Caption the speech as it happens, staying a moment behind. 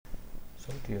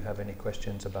So do you have any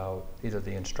questions about either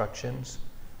the instructions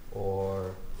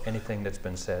or anything that's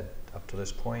been said up to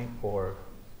this point, or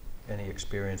any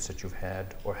experience that you've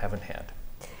had or haven't had?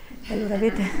 Allora,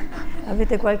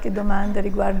 avete qualche domanda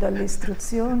riguardo alle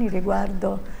istruzioni,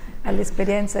 riguardo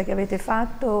all'esperienza che avete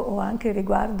fatto o anche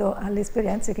riguardo alle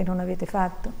esperienze che non avete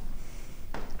fatto?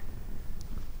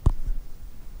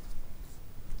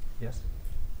 Yes?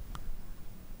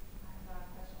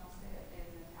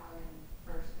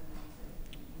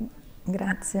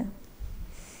 Grazie.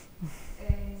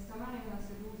 Stamani in una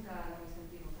seduta non mi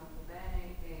sentivo tanto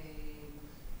bene e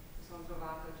mi sono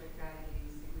trovato a cercare di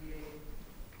seguire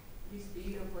il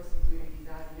respiro, poi seguire i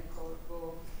disagi nel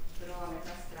corpo, però a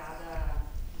metà strada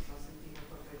mi sono sentito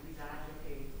proprio il disagio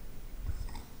e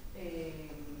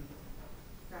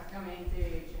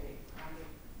praticamente anche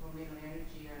con meno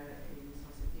energia mi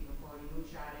sono sentito un po'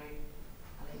 rinunciare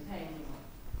all'impegno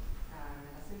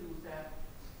nella seduta,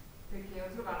 perché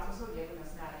ho trovato sollievo nel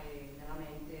stare nella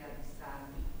mente a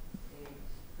distrarmi, e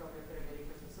proprio per avere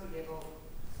questo sollievo,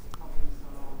 come mi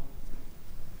sono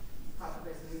fatto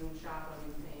questo rinunciato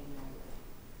all'impegno.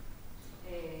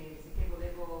 E sicché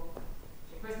volevo,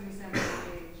 questo mi sembra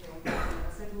che c'è un po'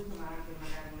 nella seduta, ma anche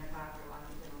magari una parte o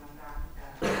anche per una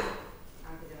pratica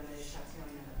anche della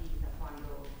meditazione nella vita,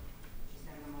 quando ci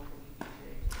sembra molto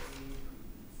difficile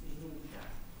si rinuncia.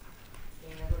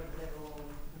 E allora volevo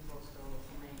un vostro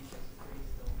commento su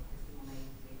questo, questi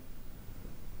momenti.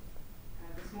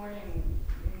 This morning,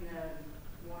 in the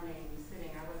morning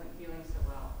sitting, I wasn't feeling so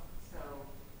well,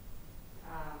 so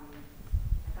I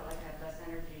felt like I had less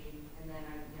energy, and then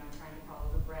I, trying to follow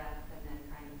the breath, and then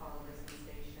trying to follow the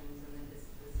sensations, and then this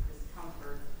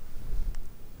discomfort.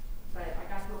 But I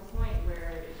got to a point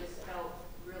where it just felt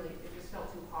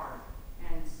too hard,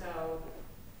 and so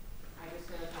I just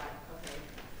sort of thought, okay,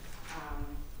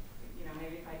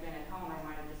 maybe if I'd been at home, I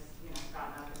might have just,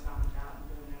 gotten up and stomped out and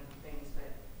doing other things, but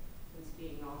since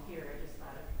being all here, I just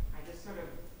thought,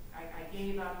 I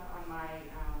gave up on my,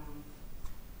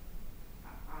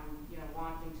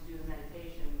 wanting to do the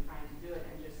meditation, trying to do it,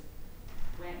 and just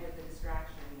went with the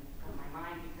distraction of my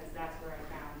mind, because that's where I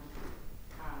found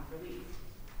relief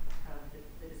of the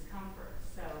discomfort.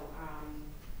 So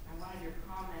I wanted your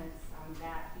comments on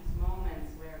that, these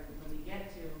moments where when we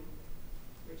get to,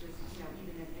 which is,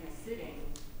 even in a sitting,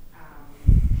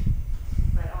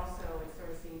 but also it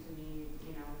sort of seemed to me,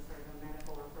 sort of a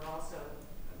metaphor for also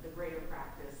the greater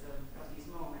practice of these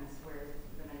moments where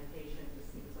the meditation just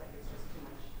seems like it's just too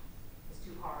much, it's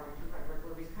too hard,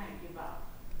 where we kind of give up.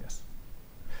 Yes.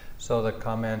 So the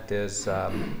comment is,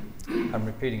 I'm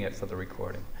repeating it for the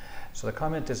recording. So the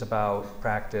comment is about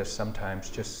practice sometimes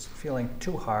just feeling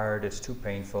too hard, it's too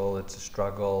painful, it's a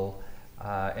struggle,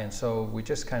 and so we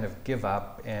just kind of give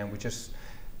up and we just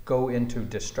go into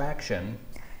distraction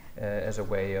as a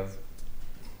way of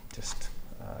just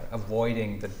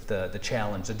avoiding the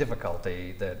challenge, the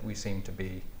difficulty that we seem to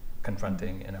be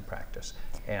confronting in a practice.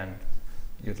 And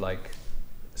you'd like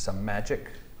some magic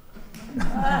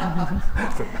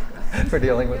for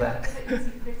dealing with that?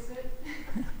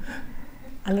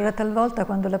 Allora, talvolta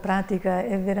quando la pratica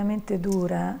è veramente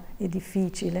dura e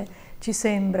difficile, ci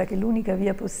sembra che l'unica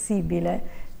via possibile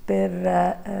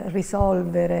per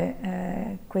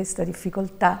risolvere questa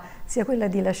difficoltà sia quella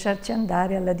di lasciarci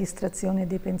andare alla distrazione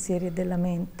dei pensieri e della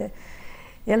mente.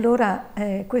 E allora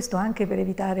questo anche per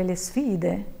evitare le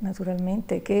sfide,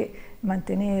 naturalmente, che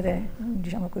mantenere,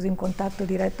 diciamo così, un contatto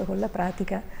diretto con la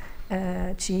pratica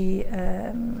ci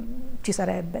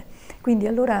sarebbe. Quindi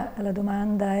allora la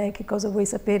domanda è: che cosa vuoi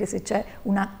sapere, se c'è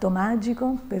un atto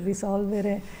magico per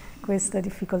risolvere questa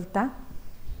difficoltà?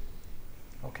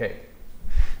 Okay.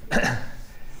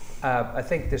 I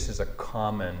think this is a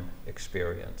common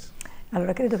experience.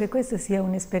 Allora, credo che questa sia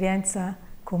un'esperienza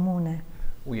comune.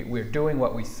 We're doing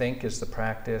what we think is the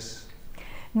practice.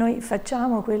 Noi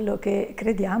facciamo quello che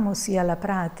crediamo sia la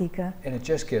pratica. And it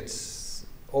just gets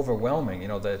overwhelming,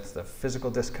 the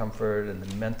physical discomfort and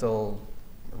the mental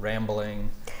rambling.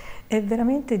 E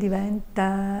veramente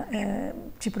diventa,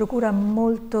 ci procura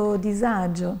molto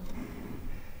disagio.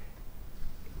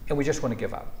 And we just want to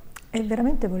give up. E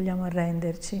veramente vogliamo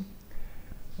arrenderci.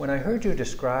 When I heard you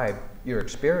describe your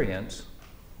experience,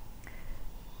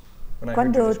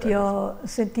 quando ti ho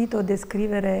sentito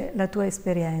descrivere la tua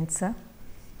esperienza,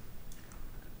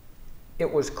 it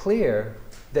was clear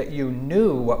that you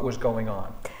knew what was going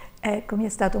on. Ecco, mi è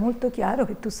stato molto chiaro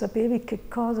che tu sapevi che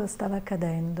cosa stava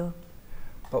accadendo.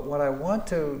 But what I want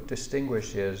to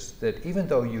distinguish is that even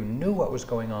though you knew what was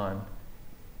going on,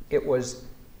 it was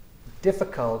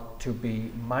difficult to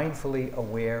be mindfully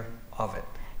aware of it.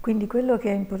 Quindi quello che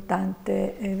è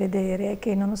importante vedere è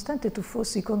che nonostante tu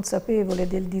fossi consapevole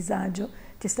del disagio,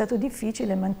 ti è stato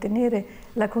difficile mantenere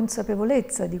la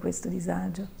consapevolezza di questo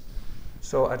disagio.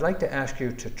 So I'd like to ask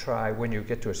you to try, when you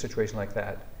get to a situation like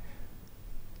that,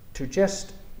 to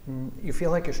just, you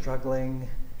feel like you're struggling,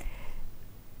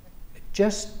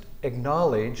 just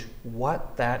acknowledge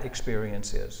what that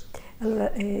experience is. Allora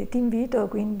ti invito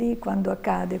quindi, quando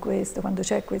accade questo, quando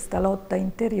c'è questa lotta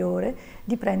interiore,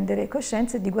 di prendere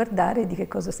coscienza e di guardare di che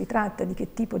cosa si tratta, di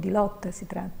che tipo di lotta si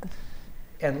tratta.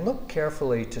 And look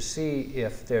carefully to see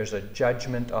if there's a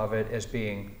judgment of it as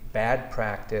being bad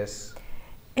practice.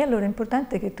 E allora è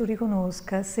importante che tu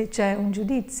riconosca se c'è un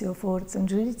giudizio, forse, un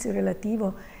giudizio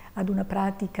relativo ad una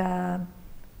pratica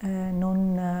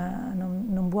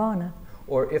non buona.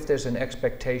 Or if there's an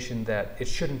expectation that it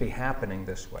shouldn't be happening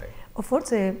this way. O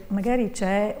forse magari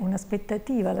c'è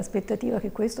un'aspettativa, l'aspettativa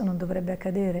che questo non dovrebbe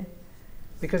accadere.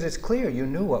 Because it's clear you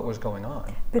knew what was going on,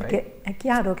 Perché right? è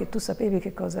chiaro che tu sapevi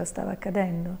che cosa stava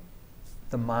accadendo.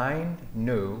 The mind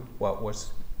knew what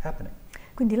was happening.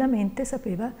 Quindi la mente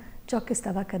sapeva ciò che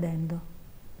stava accadendo.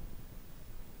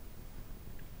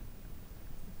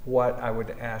 What I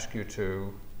would ask you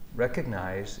to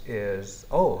recognize is,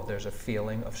 oh, there's a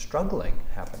feeling of struggling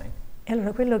happening. E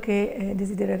allora quello che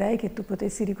desidererei che tu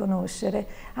potessi riconoscere,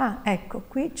 ecco,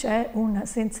 qui c'è una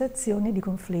sensazione di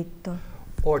conflitto.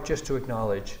 Or just to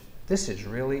acknowledge, this is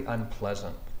really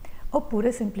unpleasant.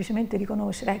 Oppure semplicemente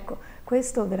riconoscere, ecco,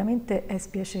 questo veramente è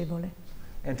spiacevole.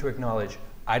 And to acknowledge,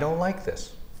 I don't like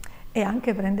this. E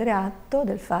anche prendere atto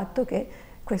del fatto che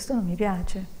questo non mi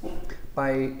piace.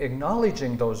 By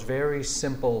acknowledging those very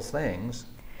simple things,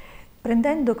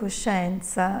 Prendendo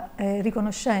coscienza,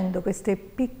 riconoscendo queste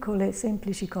piccole,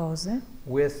 semplici cose,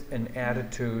 with an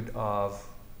attitude of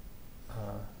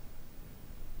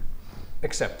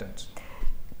acceptance.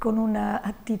 con una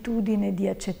attitudine di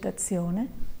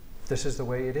accettazione, This is the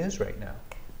way it is right now.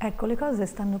 ecco, le cose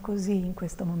stanno così in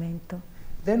questo momento.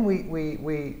 Then we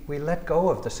let go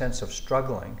of the sense of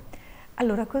struggling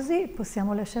Allora così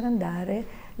possiamo lasciare andare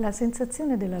la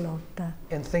sensazione della lotta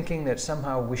and thinking that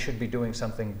somehow we should be doing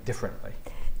something differently.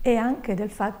 e anche del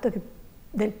fatto che,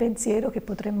 del pensiero che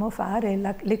potremmo fare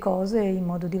le cose in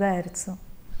modo diverso.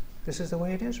 This is the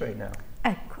way it is right now.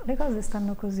 Ecco, le cose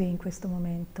stanno così in questo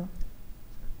momento.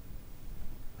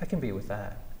 I can be with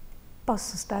that.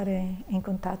 Posso stare in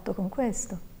contatto con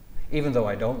questo, Even though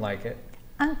I don't like it,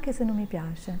 anche se non mi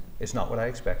piace it's not what I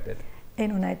expected. e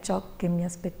non è ciò che mi I'm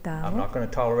aspettavo not going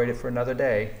to tolerate it for another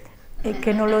day, e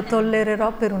che non lo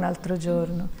tollererò per un altro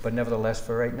giorno. but nevertheless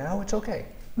for right now it's okay.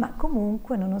 Ma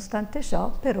comunque, nonostante ciò,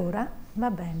 per ora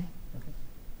va bene.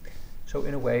 So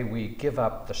in a way we give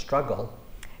up the struggle.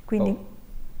 Quindi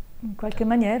in qualche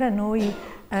maniera noi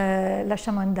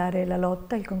lasciamo andare la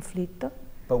lotta, il conflitto,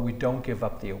 But we don't give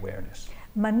up the awareness.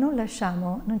 ma non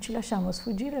ci lasciamo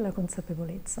sfuggire la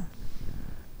consapevolezza.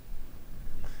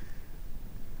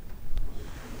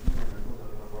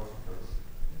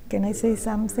 Can I say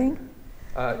something?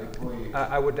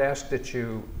 I would ask that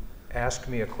you ask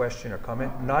me a question or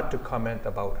comment, not to comment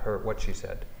about what she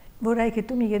said. Vorrei che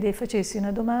tu mi facessi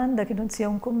una domanda che non sia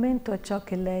un commento a ciò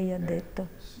che lei ha detto.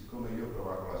 Siccome io ho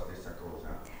provato la stessa cosa,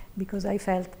 Because I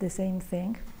felt the same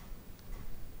thing.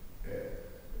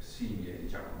 simile,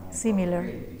 diciamo, non Similar.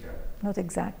 identica. Not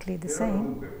exactly the Però same.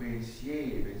 comunque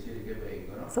pensieri che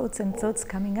vengono. Thoughts and thoughts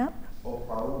coming up. Ho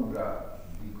paura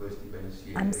di questi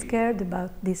pensieri. I'm scared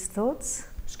about these thoughts,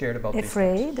 Scared about these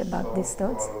things. afraid about these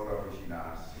thoughts. Soffro a loro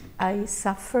avvicinarsi. I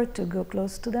suffer to go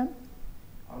close to them.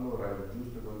 Allora il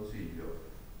giusto consiglio,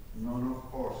 non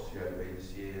opporsi ai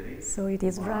pensieri, So it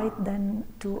is ma, right then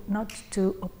to not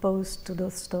to oppose to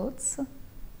those thoughts,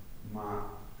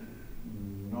 ma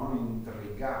non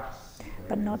intrigarsi con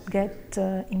but i not pensieri.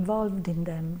 get involved in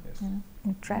them, Yes.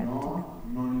 entrapped in them. No,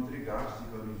 non intrigarsi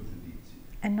con i giudizi.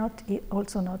 And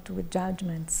also not with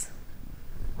judgments.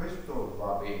 Questo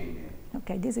va bene,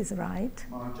 Okay, this is right.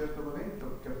 ma a un certo momento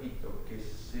ho capito che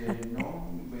se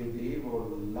non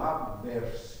vedevo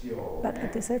l'avversione, But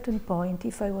at a certain point,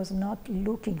 if I was not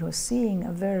looking or seeing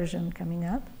aversion coming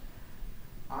up,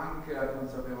 anche la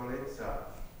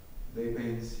consapevolezza dei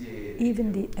pensieri,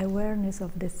 even the awareness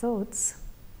of the thoughts,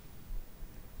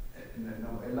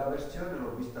 e l'avversione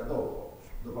l'ho vista dopo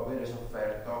aver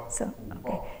sofferto so, un okay.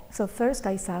 po'. So first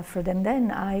I suffered and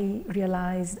then I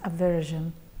realized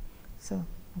aversion. So,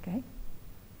 okay.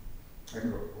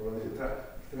 Ecco, volevo dire,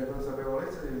 tra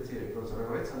consapevolezza dei pensieri e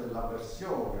consapevolezza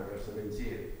dell'avversione verso i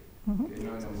pensieri, Mhm. che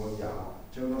noi non vogliamo,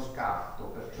 c'è uno scatto,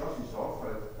 perciò si soffre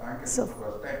anche So, tutto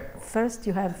quel tempo. first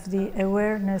you have the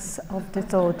awareness of the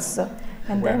thoughts,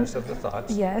 and Awareness then of the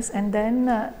thoughts. yes, and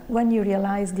then when you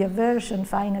realize the aversion,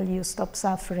 finally you stop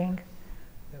suffering.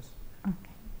 Yes.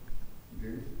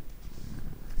 Okay.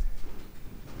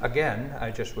 Again,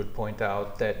 I just would point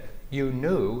out that you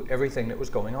knew everything that was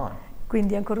going on.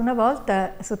 Quindi ancora una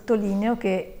volta sottolineo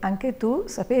che anche tu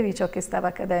sapevi ciò che stava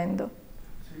accadendo.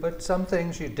 But some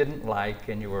things you didn't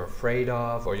like and you were afraid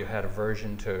of or you had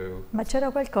aversion to. Ma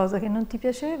c'era qualcosa che non ti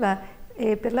piaceva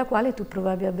e per la quale tu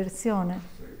provavi avversione.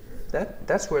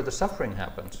 That's where the suffering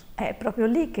happens. È proprio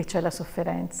lì che c'è la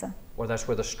sofferenza, Or that's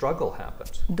where the struggle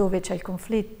happens. dove c'è il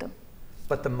conflitto.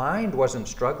 But the mind wasn't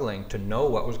struggling to know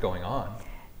what was going on.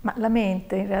 Ma la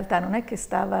mente in realtà non è che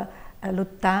stava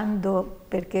lottando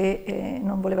perché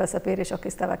non voleva sapere ciò che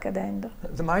stava accadendo.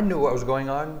 The mind knew what was going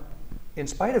on in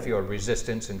spite of your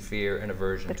resistance and fear and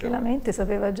aversion Perché to la it. mente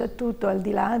sapeva già tutto, al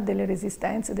di là delle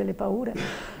resistenze, delle paure.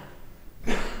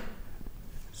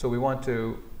 So we want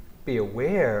to be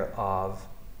aware of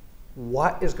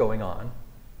what is going on,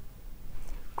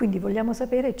 Quindi vogliamo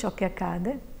sapere ciò che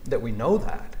accade that we know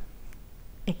that,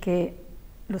 e che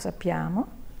lo sappiamo,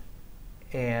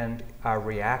 and our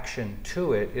reaction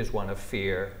to it is one of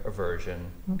fear, aversion,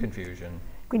 confusion.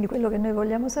 quindi quello che noi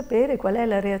vogliamo sapere è qual è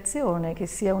la reazione, che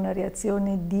sia una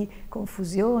reazione di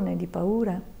confusione, di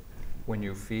paura. When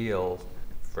you feel,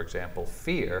 for example,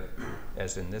 fear,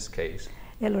 as in this case,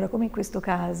 E allora, come in questo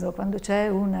caso, quando c'è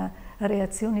una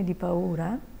reazione di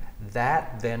paura,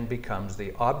 that then becomes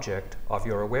the object of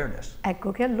your awareness.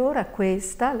 ecco che allora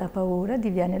questa, la paura,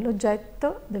 diviene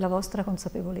l'oggetto della vostra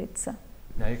consapevolezza.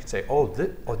 Now you can say, oh,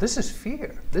 this is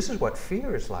fear. This is what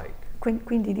fear is like.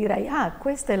 Quindi direi, ah,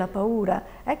 questa è la paura,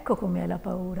 ecco com'è la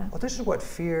paura. Oh, this is what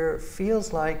fear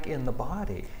feels like in the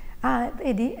body. Ah,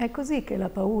 vedi, è così che la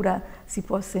paura si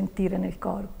può sentire nel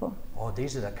corpo. Oh,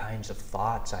 these are the kinds of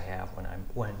thoughts I have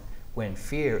when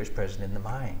fear is present in the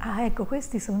mind. Ah, ecco,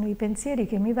 questi sono i pensieri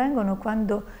che mi vengono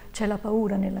quando c'è la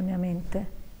paura nella mia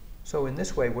mente. So in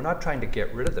this way, we're not trying to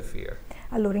get rid of the fear.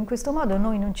 Allora, in questo modo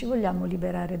noi non ci vogliamo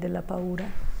liberare della paura,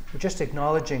 We're just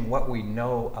acknowledging what we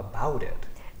know about it.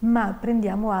 ma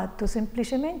prendiamo atto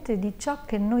semplicemente di ciò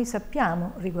che noi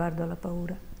sappiamo riguardo alla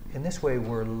paura. In this way,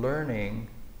 we're learning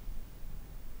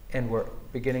and we're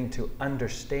beginning to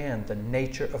understand the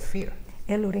nature of fear.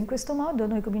 E allora in questo modo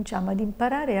noi cominciamo ad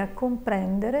imparare a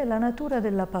comprendere la natura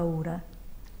della paura.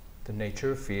 The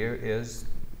nature of fear is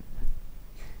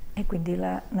E quindi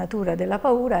la natura della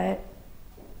paura è,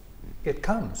 it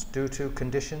comes due to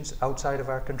conditions outside of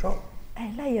our control.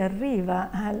 lei arriva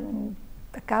a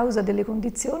causa delle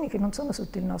condizioni che non sono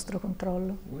sotto il nostro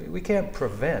controllo. We can't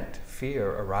prevent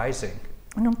fear arising,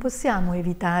 Non possiamo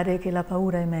evitare che la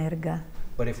paura emerga,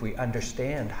 but if we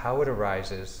understand how it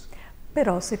arises,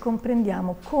 però se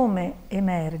comprendiamo come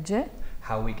emerge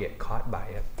how we get caught by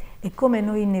it, e come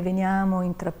noi ne veniamo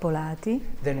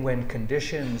intrappolati, then when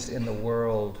conditions in the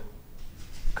world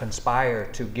conspire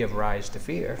to give rise to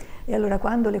fear, e allora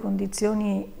quando le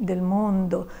condizioni del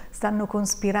mondo stanno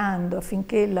cospirando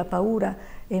affinché la paura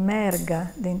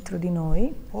emerga dentro di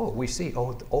noi, we see,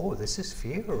 this is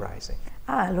fear arising.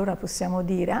 allora possiamo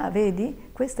dire, vedi,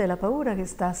 questa è la paura che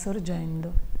sta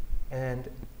sorgendo. And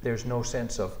there's no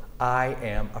sense of, I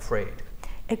am afraid.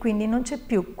 E quindi non c'è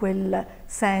più quel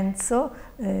senso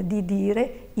di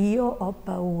dire io ho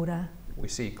paura, We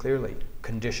see clearly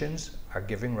conditions are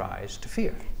giving rise to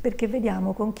fear. perché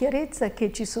vediamo con chiarezza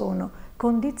che ci sono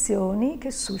condizioni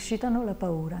che suscitano la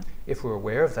paura. If we're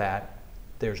aware of that,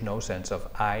 there's no sense of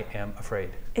I am afraid.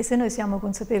 E se noi siamo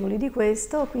consapevoli di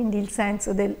questo, quindi il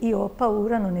senso del io ho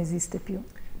paura non esiste più.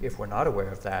 If we're not aware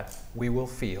of that, we will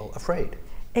feel afraid,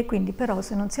 E quindi però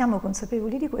se non siamo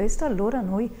consapevoli di questo, allora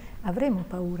noi avremo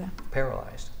paura,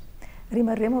 paralyzed,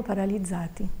 rimarremo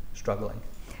paralizzati struggling,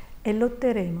 e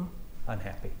lotteremo,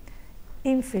 unhappy.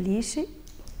 infelici,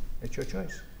 It's your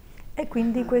choice. e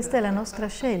quindi questa è la nostra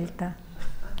scelta.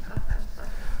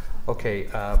 Okay,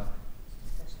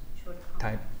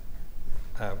 time.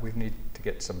 We need to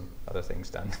get some other things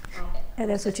done. E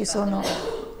adesso ci sono